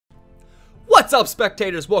What's up,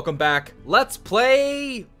 spectators? Welcome back. Let's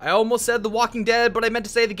play... I almost said The Walking Dead, but I meant to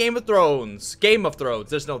say the Game of Thrones. Game of Thrones.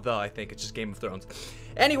 There's no the, I think. It's just Game of Thrones.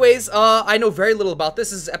 Anyways, I know very little about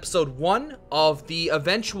this. This is episode 1 of the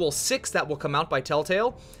eventual 6 that will come out by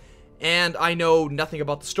Telltale. And I know nothing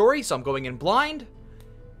about the story, so I'm going in blind.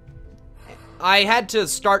 I had to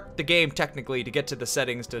start the game, technically, to get to the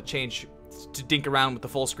settings to change... to dink around with the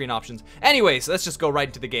full screen options. Anyways, let's just go right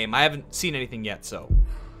into the game. I haven't seen anything yet, so...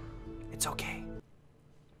 it's okay.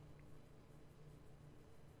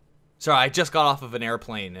 Sorry, I just got off of an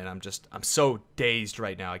airplane and I'm so dazed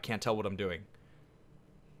right now. I can't tell what I'm doing.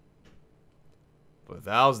 For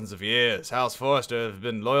thousands of years, House Forrester have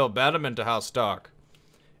been loyal bannermen to House Stark.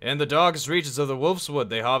 In the darkest reaches of the Wolfswood,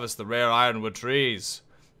 they harvest the rare ironwood trees.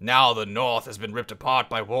 Now the North has been ripped apart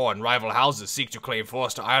by war and rival houses seek to claim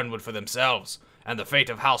Forrester ironwood for themselves, and the fate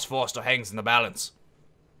of House Forrester hangs in the balance.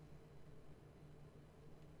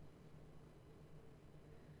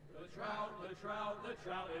 The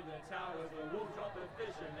trout in the tower, the wolf dropped the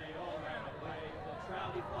fish and they all ran away. The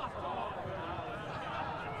trout he fluffed off and out of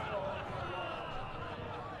the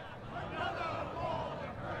another ball to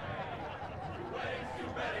pray. 2 weddings, 2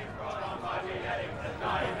 beddings brought on by beheadings, and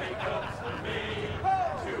dying make cups for me.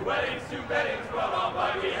 2 weddings, 2 beddings brought on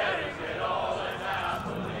by beheadings, and all is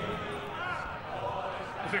happily.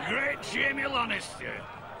 The great Jamie Lannister,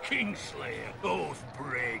 Kingslayer,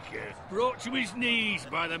 Oathbreaker, brought to his knees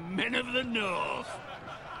by the men of the North.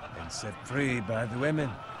 And set free by the women.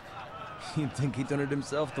 You'd think he'd done it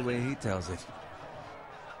himself the way he tells it.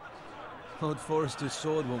 Lord Forrester's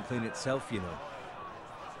sword won't clean itself, you know.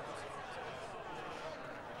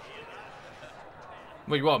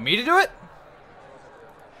 Wait, you want me to do it?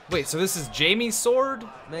 Wait, so this is Jaime's sword?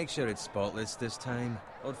 Make sure it's spotless this time.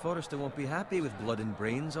 Lord Forrester won't be happy with blood and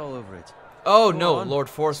brains all over it. Oh, Go no, on. Lord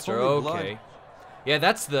Forrester, It's only okay. blood. Yeah,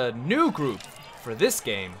 that's the new group for this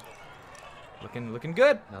game. Looking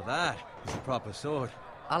good. Now that is a proper sword.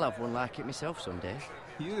 I'll have one like it myself someday.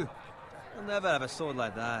 You'll never have a sword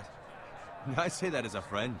like that. I say that as a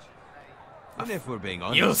friend. And if we're being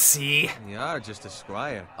honest... You'll see. You are just a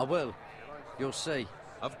squire. I will. You'll see.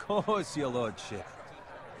 Of course, your lordship.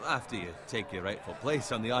 After you take your rightful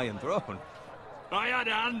place on the Iron Throne. I had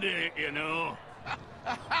a hand in it, you know.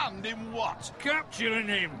 A hand in what? Capturing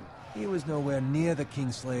him. He was nowhere near the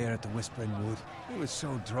Kingslayer at the Whispering Wood. He was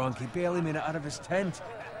so drunk he barely made it out of his tent.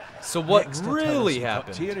 So what Next, he'll tell really us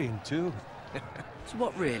about happened? Tyrion too. So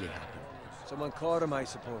what really happened? Someone caught him, I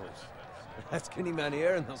suppose. Ask any man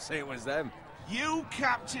here and they'll say it was them. You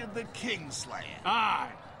captured the Kingslayer.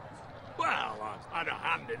 Aye. Well, I had a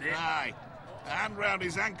hand in it. Aye. A hand round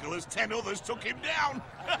his ankle as 10 others took him down.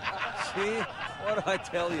 See? What I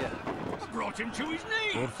tell you? I brought him to his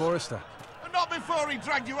knees. Lord Forrester. And not before he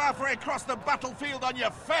dragged you halfway across the battlefield on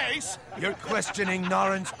your face. You're questioning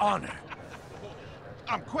Norrin's honor.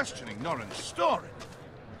 I'm questioning Norrin's story,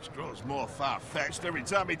 which grows more far-fetched every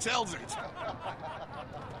time he tells it.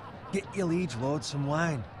 Get your liege lord some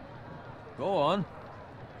wine. Go on.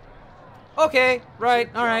 Okay,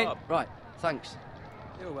 right, alright. Right, thanks.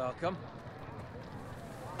 You're welcome.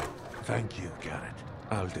 Thank you, Garrett.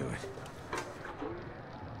 I'll do it.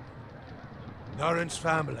 Norrin's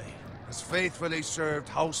family has faithfully served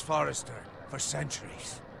House Forrester for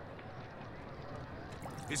centuries.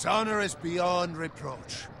 His honor is beyond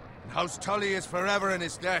reproach, and House Tully is forever in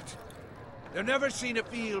his debt. They've never seen a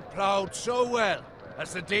field ploughed so well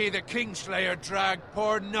as the day the Kingslayer dragged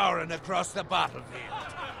poor Norrin across the battlefield.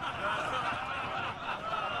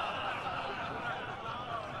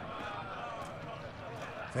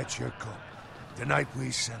 Fetch your cup. Tonight we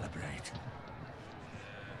celebrate.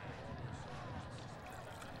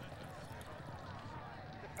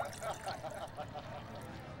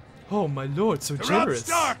 Oh my lord, so To Robb generous.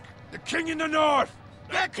 Stark, the king in the north!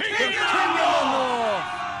 The king!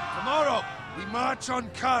 Tomorrow, we march on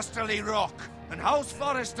Casterly Rock, and House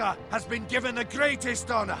Forrester has been given the greatest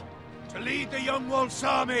honor to lead the Young Wolf's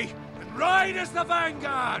army and ride as the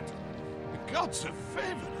vanguard! The gods have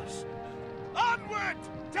favored us. Onward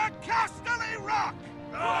to Casterly Rock!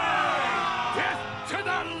 Death to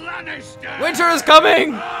the Lannister. Winter is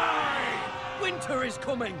coming! Winter is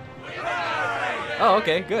coming! Oh,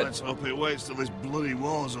 okay, good. Let's hope it waits till this bloody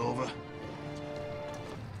war's over.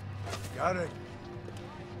 Got it.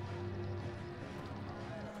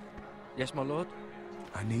 Yes, my lord?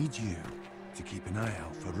 I need you to keep an eye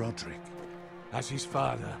out for Roderick. As his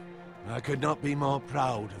father, I could not be more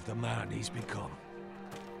proud of the man he's become.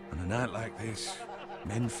 On a night like this,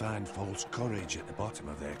 men find false courage at the bottom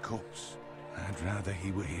of their cups. I'd rather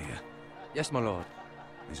he were here. Yes, my lord.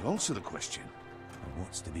 There's also the question of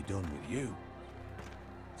what's to be done with you.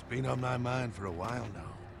 It's been on my mind for a while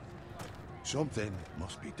now. Something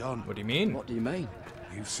must be done. What do you mean? What do you mean?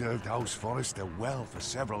 You've served House Forrester well for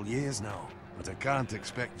several years now, but I can't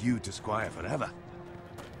expect you to squire forever.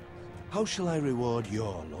 How shall I reward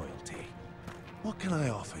your loyalty? What can I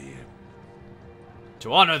offer you?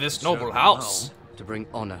 To honor this noble Certainly house. To bring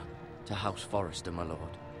honor to House Forrester, my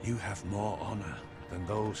lord. You have more honor than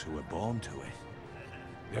those who were born to it.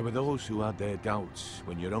 There were those who had their doubts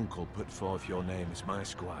when your uncle put forth your name as my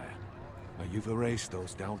squire. Now you've erased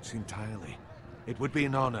those doubts entirely. It would be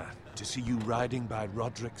an honor to see you riding by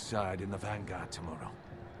Roderick's side in the vanguard tomorrow.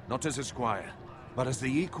 Not as a squire, but as the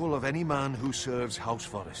equal of any man who serves House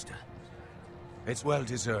Forrester. It's well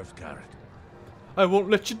deserved, Garrett. I won't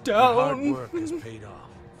let you Your hard down. work has paid off.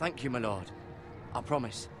 Thank you, my lord. I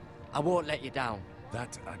promise. I won't let you down.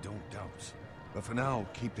 That I don't doubt. But for now,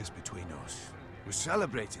 keep this between us. We're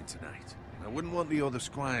celebrating tonight. I wouldn't want the other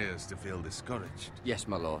squires to feel discouraged. Yes,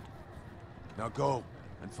 my lord. Now go,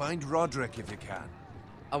 and find Roderick if you can.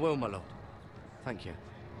 I will, my lord. Thank you.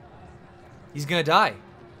 He's gonna die.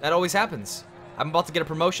 That always happens. I'm about to get a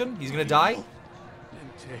promotion. He's gonna die.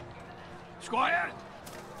 Empty. Squire,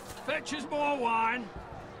 fetch us more wine.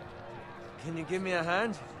 Can you give me a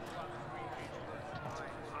hand?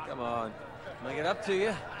 Come on. Make it up to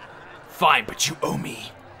you. Fine, but you owe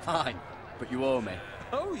me. Fine, but you owe me.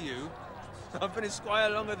 Oh, you? I've been a squire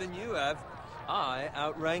longer than you have. I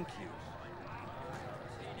outrank you.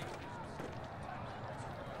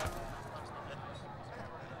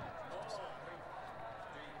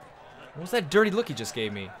 What was that dirty look he just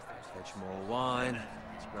gave me? Fetch more wine,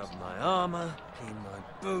 scrub my armor, clean my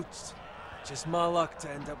boots. Just my luck to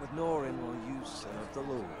end up with Norin while you serve the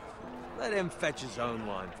Lord. Let him fetch his own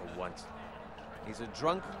wine for once. He's a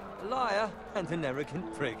drunk, a liar, and an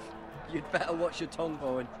arrogant prick. You'd better watch your tongue,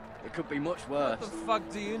 Bowen. It could be much worse. What the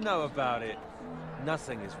fuck do you know about it?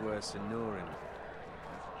 Nothing is worse than Norin.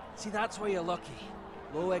 See, that's where you're lucky.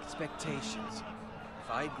 Low expectations.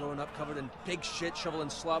 If I'd grown up covered in pig shit, shovel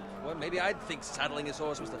and slop, well, maybe I'd think saddling his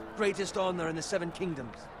horse was the greatest honor in the Seven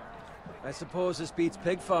Kingdoms. I suppose this beats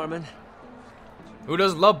pig farming. Who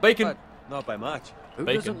doesn't love bacon? But not by much. Who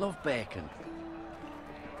Bacon. doesn't love bacon?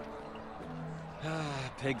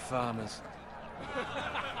 Ah, pig farmers.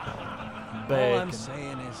 All Bacon. I'm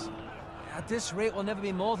saying is, at this rate we'll never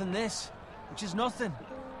be more than this, which is nothing.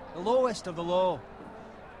 The lowest of the low.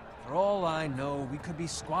 For all I know, we could be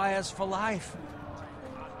squires for life.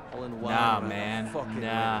 Pulling wine Nah, around the man. fucking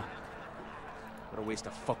Nah. ring. What a waste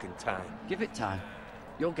of fucking time. Give it time.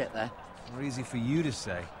 You'll get there. More easy for you to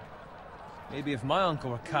say. Maybe if my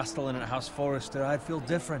uncle were castellan at House Forrester, I'd feel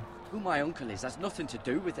different. Who my uncle is has nothing to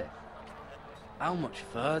do with it. How much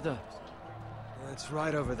further? It's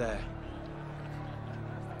right over there.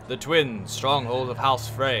 The twins, stronghold of House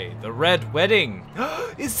Frey, the Red Wedding.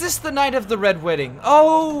 Is this the night of the Red Wedding?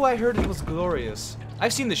 Oh, I heard it was glorious.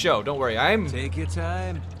 I've seen the show, don't worry, Take your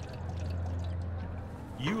time.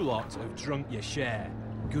 You lot have drunk your share.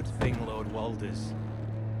 Good thing Lord Walder's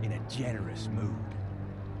in a generous mood.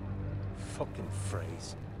 Fucking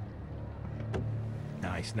phrase.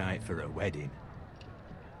 Nice night for a wedding.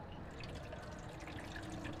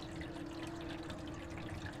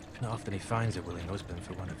 Not often he finds a willing husband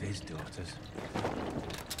for one of his daughters.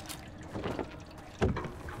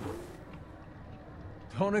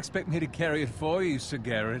 Don't expect me to carry it for you, Sir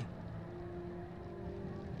Garrett.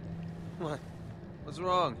 What? What's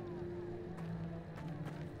wrong?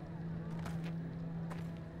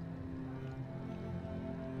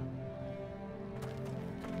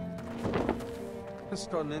 What's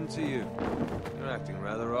gotten into you? You're acting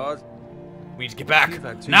rather odd. We need to get back. You've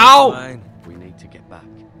had too Now! much wine. We need to get back.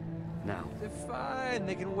 Now. They're fine,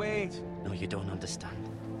 they can wait. No, you don't understand.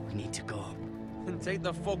 We need to go. And take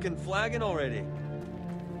the fucking flagon already.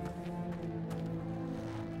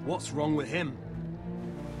 What's wrong with him?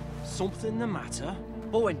 Something the matter?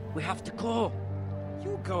 Bowen, we have to go.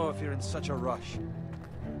 You go if you're in such a rush.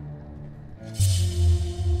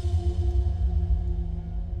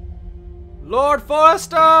 Lord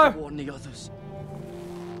Forrester! Warn the others.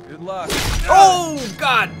 Good luck. Oh,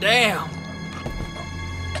 god damn!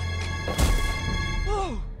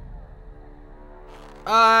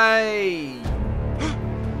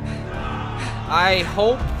 I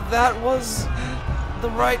hope that was the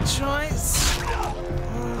right choice.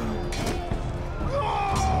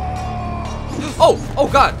 Oh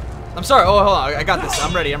god. I'm sorry. Oh, hold on. I got this.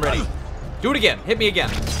 I'm ready. Do it again. Hit me again.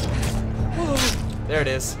 There it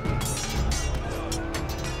is.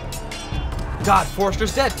 God,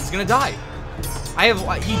 Forrester's dead. He's gonna die.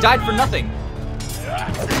 He died for nothing.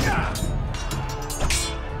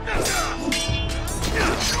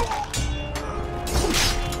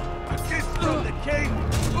 King!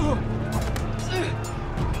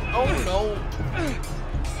 Oh no.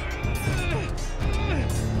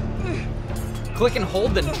 Click and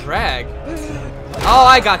hold then drag. Oh,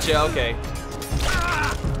 I gotcha. Okay.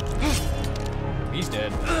 He's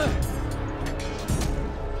dead.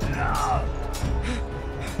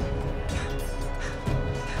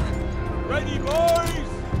 Ready, boys!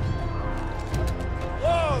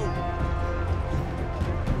 Whoa!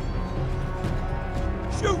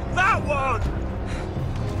 Shoot that one!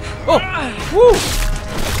 Oh! Woo!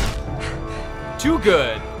 Too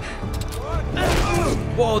good.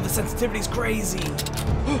 Whoa, the sensitivity's crazy.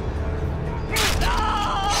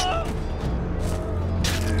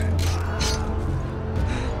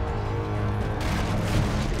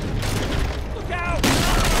 Look out!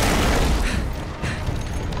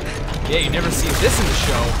 Yeah, you never see this in the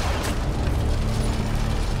show.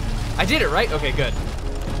 I did it, right? Okay, good.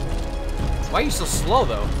 Why are you so slow,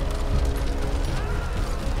 though?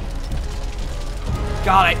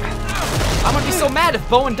 God, I'm gonna be so mad if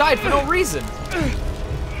Bowen died for no reason.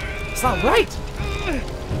 It's not right.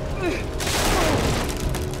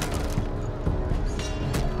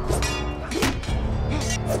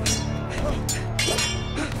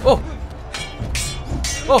 Oh.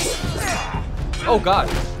 Oh. Oh, God.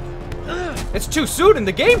 It's too soon in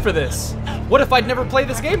the game for this. What if I'd never played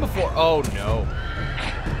this game before? Oh, no.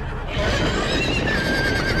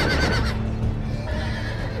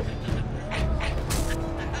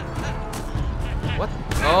 What?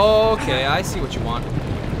 Okay, I see what you want.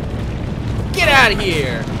 Get out of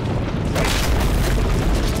here!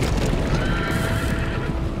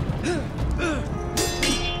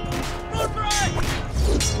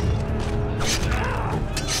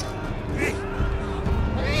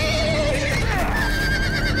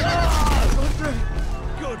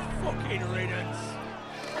 Good fucking riddance.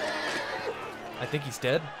 I think he's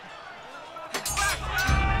dead.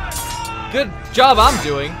 Good job I'm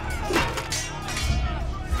doing.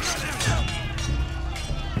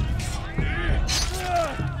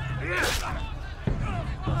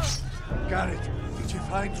 Garrett, did you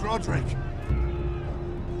find Roderick?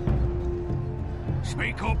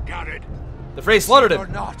 Speak up, Garrett. The Frey slaughtered Or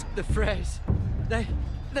him. not? The Freys.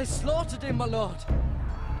 They slaughtered him, my lord.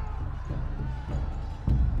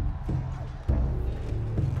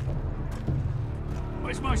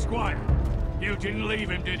 Where's my squire? You didn't leave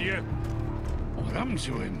him, did you? What happened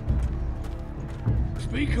to him?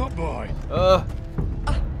 Speak up, boy. I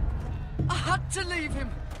had to leave him.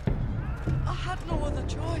 I had no other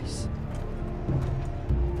choice.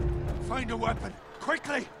 Find a weapon,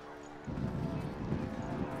 quickly!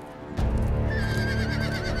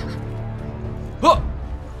 Huh.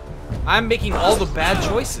 I'm making all the bad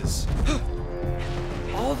choices.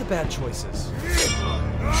 All the bad choices.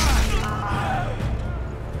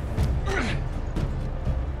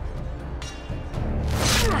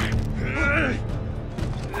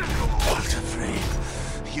 Walter Frey,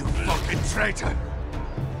 you fucking traitor!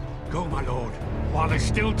 Go, my lord, while there's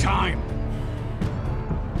still time.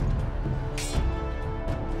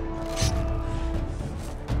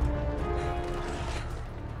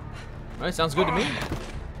 Alright, sounds good to me.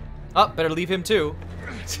 Oh, better leave him too.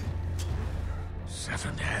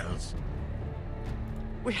 Seven hells.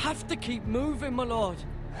 We have to keep moving, my lord.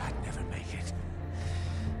 I'd never make it.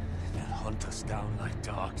 They'll hunt us down like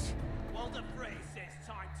dogs. Walter Frey says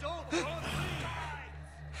time's over.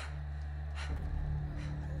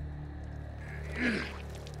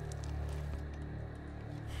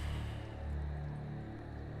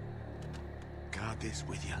 Guard this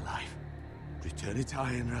with your life. Return it to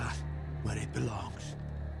Ironrath, where it belongs.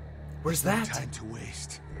 Where's No that? time to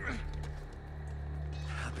waste.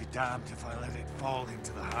 I'll be damned if I let it fall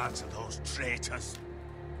into the hands of those traitors.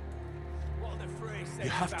 Walter Frey says You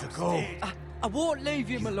have to go. I won't leave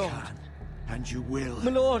you, my You lord. can, and you will.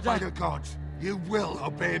 My lord, By the gods, you will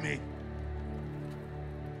obey me.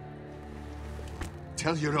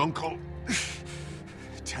 Tell your uncle.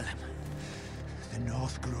 Tell him the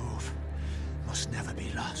North Grove must never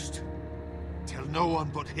be lost. Tell no one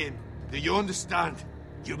but him. Do you understand?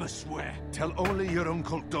 You must swear. Tell only your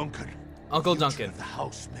Uncle Duncan. Uncle The future Duncan. of the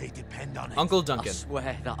house may depend on it. Uncle I Duncan.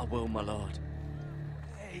 swear that I will, my lord.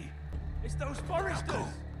 Hey, it's those Forresters. Go.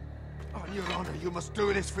 On your honor, you must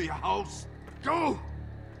do this for your house. Go!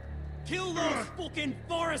 Kill those fucking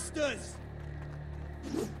Forresters.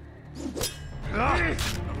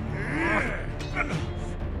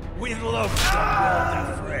 We love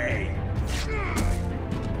Walter Frey.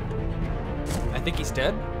 I think he's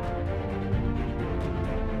dead.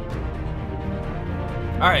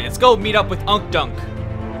 Alright, let's go meet up with Unc Dunk.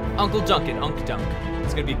 Uncle Duncan, Unc Dunk.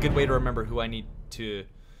 It's gonna be a good way to remember who I need to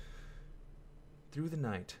through the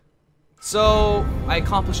night. So, I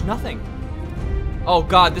accomplished nothing. Oh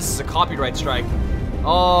god, this is a copyright strike.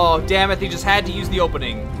 Oh, damn it, they just had to use the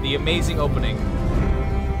opening. The amazing opening.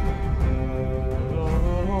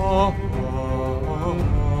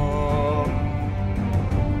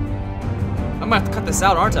 I'm gonna have to cut this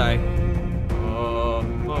out, aren't I?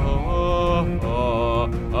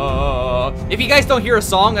 If you guys don't hear a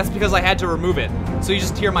song, that's because I had to remove it. So you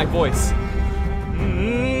just hear my voice.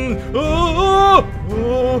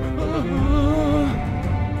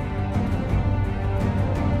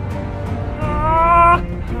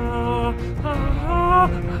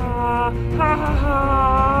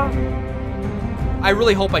 I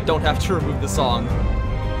really hope I don't have to remove the song.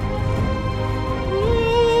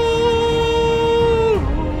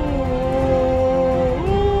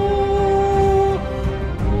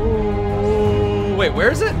 Wait,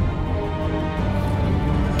 where is it?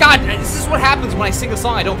 God, this is what happens when I sing a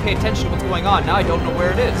song. I don't pay attention to what's going on. Now I don't know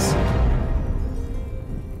where it is.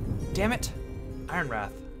 Damn it. Iron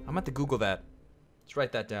Wrath. I'm gonna have to Google that. Let's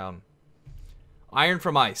write that down. Iron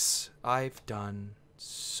from Ice. I've done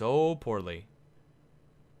so poorly.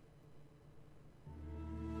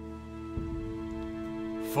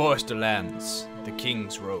 Forrester Lands, the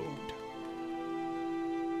King's Road.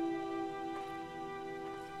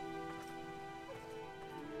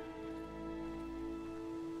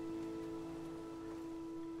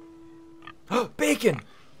 Bacon!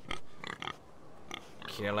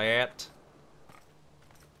 Kill it.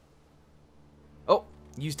 Oh,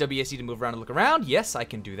 use WSD to move around and look around. Yes, I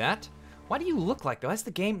can do that. Why do you look like that? That's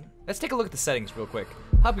the game. Let's take a look at the settings real quick.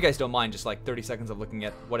 Hope you guys don't mind just like 30 seconds of looking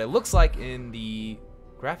at what it looks like in the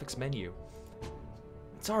graphics menu.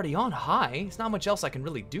 It's already on high. There's not much else I can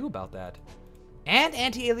really do about that. And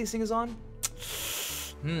anti-aliasing is on?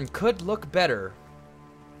 Could look better.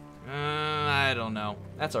 I don't know.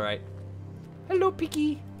 That's alright. Hello,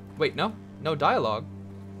 Piki. Wait, no. No dialogue.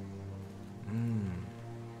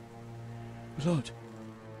 Blood.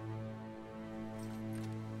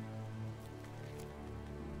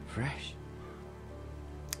 Fresh.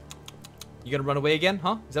 You gonna run away again,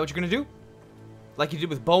 huh? Is that what you're gonna do? Like you did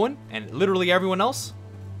with Bowen and literally everyone else?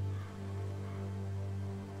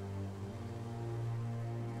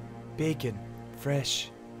 Bacon.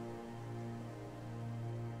 Fresh.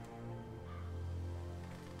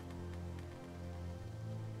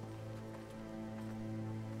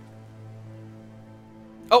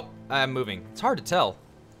 Oh, I'm moving. It's hard to tell.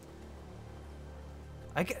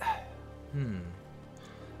 I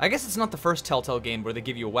guess it's not the first Telltale game where they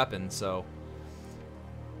give you a weapon, so...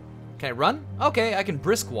 Can I run? Okay, I can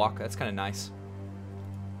brisk walk. That's kind of nice.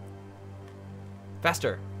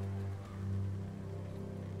 Faster.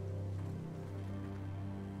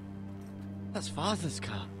 That's Father's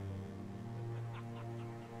car.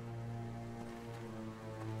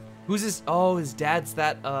 Who's his... Oh, his dad's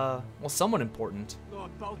that, well, someone important.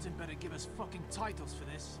 Lord Bolton better give us fucking titles for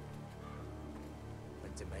this.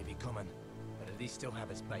 Winter may be coming, but at least still have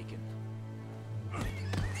his bacon.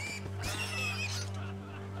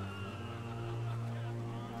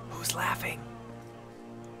 Who's laughing?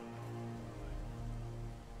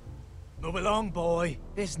 Move along, boy.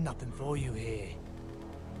 There's nothing for you here.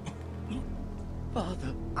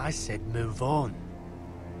 Father. I said move on.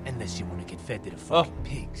 Unless you want to get fed to the fucking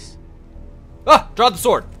pigs. Ah! Draw the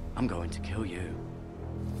sword! I'm going to kill you.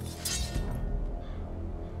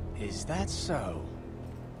 Is that so?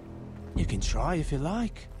 You can try if you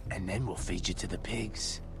like, and then we'll feed you to the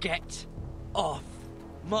pigs. Get off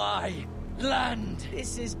my land!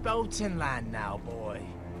 This is Bolton land now, boy.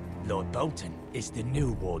 Lord Bolton is the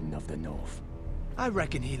new Warden of the North. I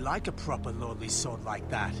reckon he'd like a proper lordly sword like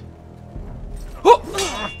that.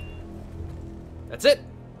 That's it.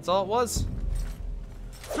 That's all it was.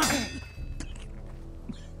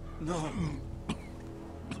 No.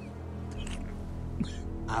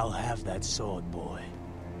 I'll have that sword, boy.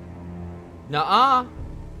 Nuh-uh.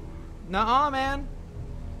 Nuh-uh, man.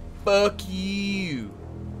 Fuck you.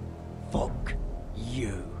 Fuck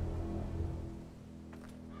you.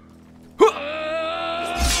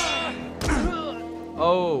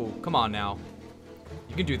 Oh, come on now.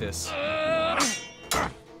 You can do this.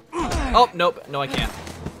 Oh, nope. No, I can't.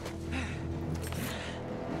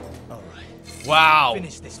 Alright. Wow.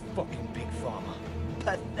 Finish this fucking pig farmer.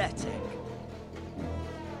 Pathetic.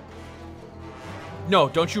 No,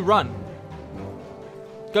 don't you run.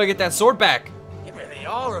 Gotta get that sword back. You really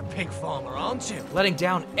are a pig farmer, aren't you? Letting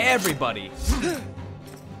down everybody.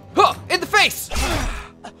 Huh! In the face!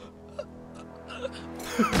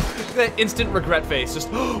 That instant regret face. Just,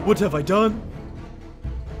 what have I done?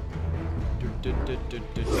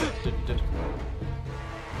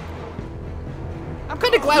 I'm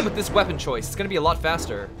kind of glad with this weapon choice. It's going to be a lot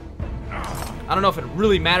faster. I don't know if it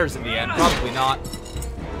really matters in the end. Probably not.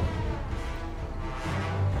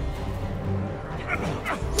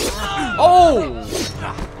 Oh!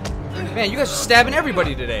 Man, you guys are stabbing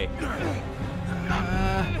everybody today.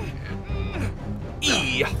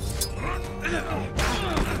 E.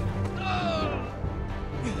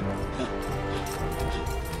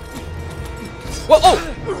 Whoa!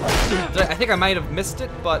 Oh! I think I might have missed it,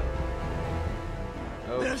 but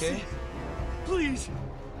okay. Mercy. Please,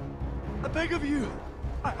 I beg of you.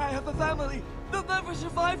 I have a family. They'll never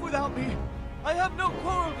survive without me. I have no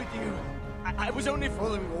quarrel with you. I was only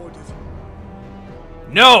following orders.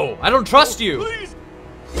 No! I don't trust you! Please!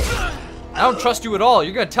 I don't trust you at all.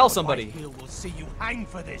 You're gonna tell somebody. White Hill will see you hang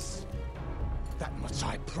for this. That much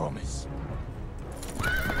I promise.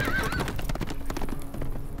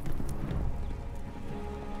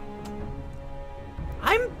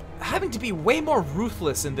 I'm having to be way more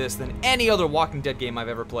ruthless in this than any other Walking Dead game I've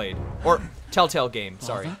ever played. Or Telltale game,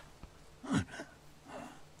 sorry.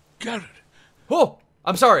 Garrett. Oh!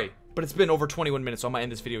 I'm sorry, but it's been over 21 minutes, so I'm gonna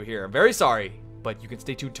end this video here. I'm very sorry, but you can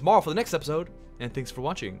stay tuned tomorrow for the next episode, and thanks for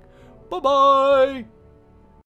watching. Bye-bye!